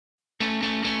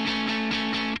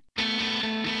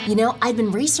You know, I'd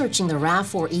been researching the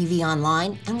RAV4 EV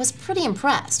online and was pretty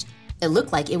impressed. It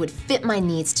looked like it would fit my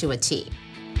needs to a T.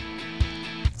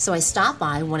 So I stopped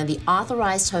by one of the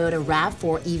authorized Toyota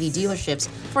RAV4 EV dealerships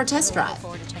for a test drive.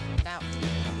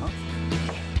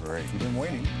 Great, you've been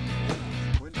waiting.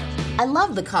 I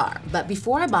loved the car, but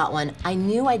before I bought one, I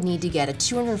knew I'd need to get a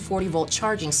 240-volt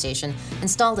charging station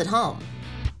installed at home.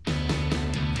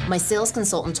 My sales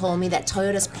consultant told me that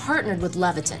Toyota's partnered with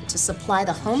Leviton to supply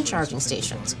the home charging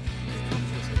stations.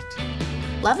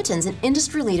 Leviton's an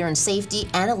industry leader in safety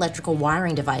and electrical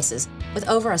wiring devices with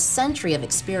over a century of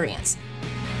experience.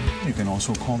 You can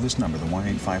also call this number, the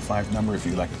 1855 number, if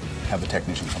you'd like to have a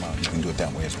technician come out. You can do it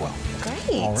that way as well.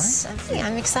 Great. All right. Okay,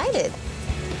 I'm excited.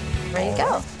 Ready to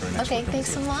go. Okay,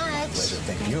 thanks so much. Pleasure,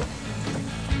 thank you.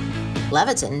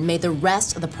 Leviton made the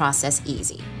rest of the process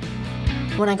easy.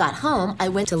 When I got home, I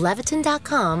went to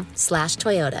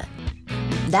leviton.com/Toyota.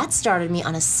 That started me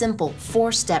on a simple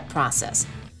 4-step process.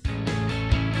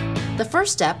 The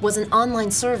first step was an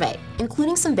online survey,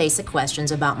 including some basic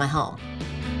questions about my home.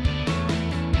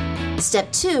 Step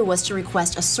 2 was to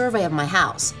request a survey of my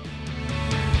house.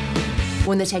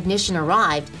 When the technician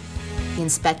arrived, he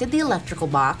inspected the electrical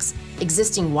box,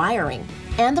 existing wiring,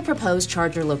 and the proposed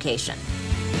charger location.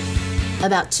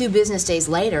 About 2 business days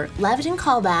later, Leviton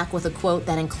called back with a quote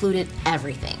that included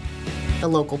everything: the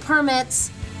local permits,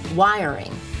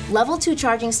 wiring, level 2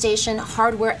 charging station,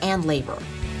 hardware, and labor.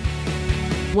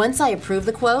 Once I approved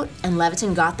the quote and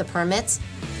Leviton got the permits,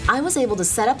 I was able to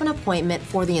set up an appointment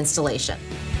for the installation.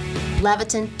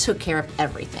 Leviton took care of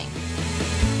everything.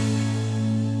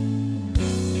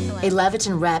 A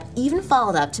Leviton rep even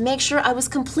followed up to make sure I was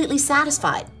completely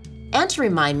satisfied and to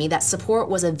remind me that support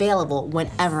was available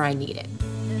whenever I needed.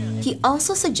 He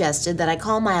also suggested that I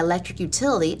call my electric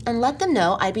utility and let them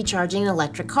know I'd be charging an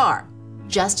electric car,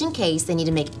 just in case they need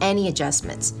to make any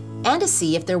adjustments, and to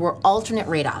see if there were alternate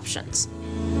rate options.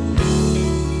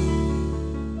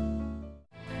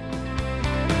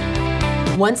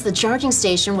 Once the charging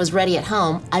station was ready at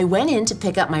home, I went in to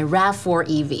pick up my RAV4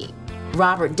 EV.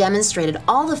 Robert demonstrated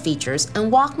all the features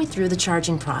and walked me through the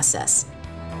charging process.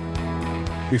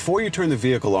 Before you turn the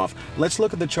vehicle off, let's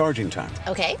look at the charging time.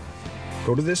 Okay.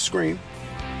 Go to this screen.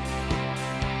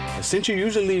 Since you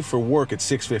usually leave for work at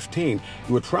 6:15,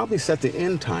 you would probably set the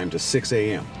end time to 6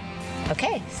 a.m.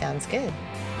 Okay, sounds good.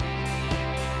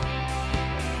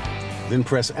 Then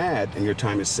press Add and your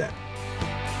time is set.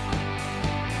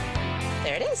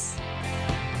 There it is.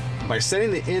 By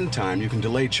setting the end time, you can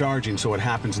delay charging so it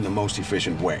happens in the most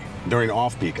efficient way during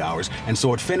off-peak hours, and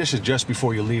so it finishes just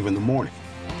before you leave in the morning.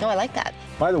 Oh, I like that.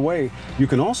 By the way, you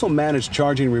can also manage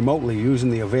charging remotely using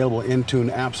the available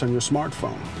Intune apps on your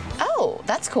smartphone. Oh,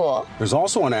 that's cool. There's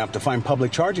also an app to find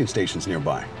public charging stations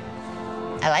nearby.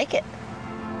 I like it.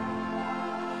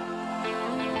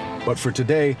 But for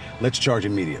today, let's charge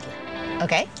immediately.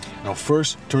 Okay. Now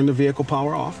first, turn the vehicle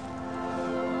power off.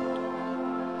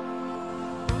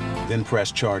 Then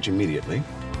press Charge immediately.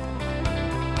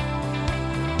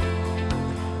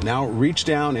 Now reach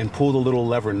down and pull the little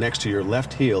lever next to your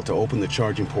left heel to open the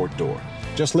charging port door.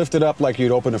 Just lift it up like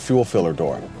you'd open a fuel filler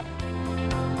door.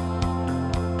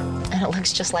 And it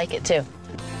looks just like it, too.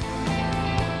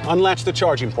 Unlatch the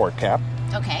charging port cap.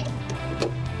 Okay.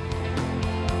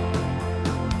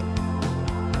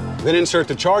 Then insert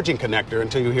the charging connector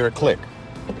until you hear a click.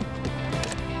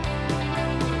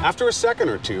 After a second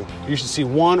or two, you should see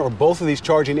one or both of these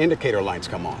charging indicator lights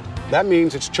come on. That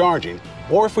means it's charging,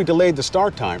 or if we delayed the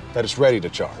start time, that it's ready to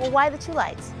charge. Well, why the 2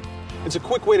 lights? It's a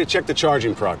quick way to check the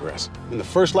charging progress. When the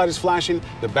first light is flashing,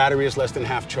 the battery is less than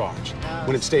half charged.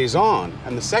 When it stays on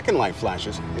and the second light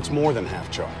flashes, it's more than half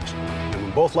charged. And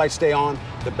when both lights stay on,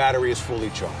 the battery is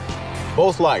fully charged.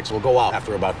 Both lights will go out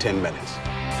after about 10 minutes.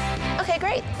 Okay,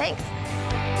 great. Thanks.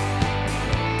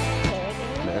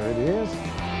 There it is.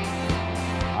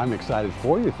 I'm excited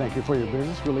for you. Thank you for your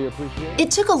business. Really appreciate it.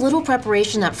 It took a little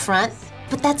preparation up front,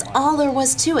 but that's all there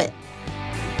was to it.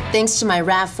 Thanks to my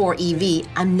RAV4 EV,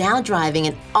 I'm now driving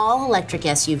an all-electric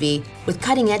SUV with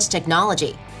cutting-edge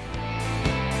technology.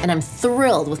 And I'm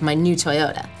thrilled with my new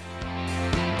Toyota.